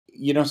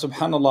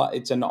subhanAllah,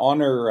 it's an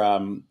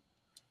honor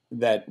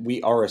that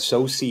we are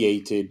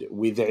associated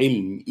with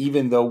ilm,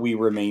 even though we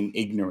remain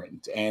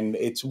ignorant. And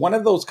it's one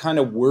of those kind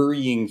of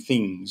worrying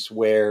things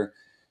where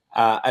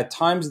at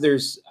times there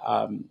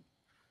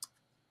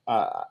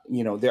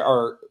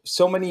are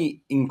so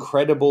many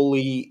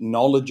incredibly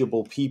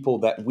knowledgeable people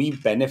that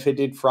we've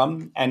benefited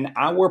from, and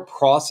our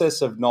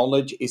process of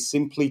knowledge is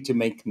simply to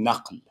make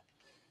naql.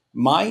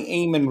 My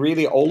aim, and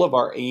really all of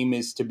our aim,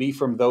 is to be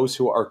from those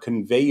who are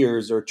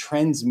conveyors or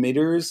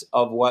transmitters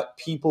of what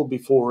people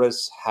before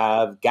us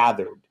have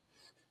gathered,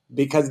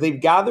 because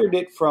they've gathered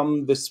it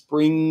from the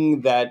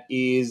spring that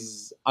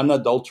is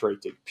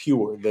unadulterated,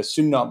 pure, the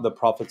Sunnah of the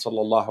Prophet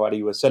sallallahu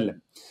alaihi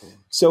wasallam.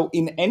 So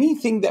in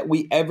anything that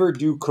we ever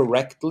do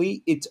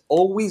correctly, it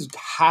always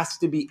has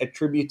to be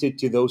attributed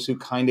to those who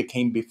kind of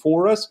came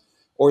before us,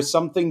 or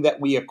something that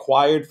we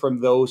acquired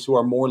from those who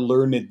are more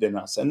learned than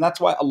us. And that's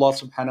why Allah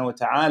subhanahu wa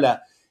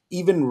ta'ala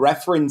even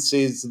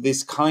references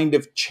this kind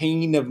of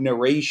chain of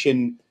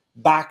narration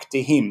back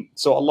to him.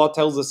 So Allah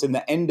tells us in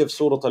the end of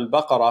Surah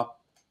Al-Baqarah,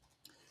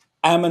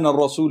 آمن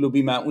الرسول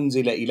بما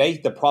أنزل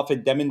إليه, the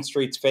Prophet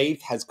demonstrates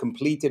faith, has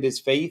completed his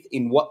faith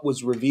in what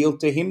was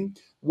revealed to him.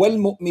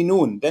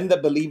 وَالْمُؤْمِنُونَ, then the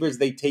believers,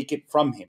 they take it from him.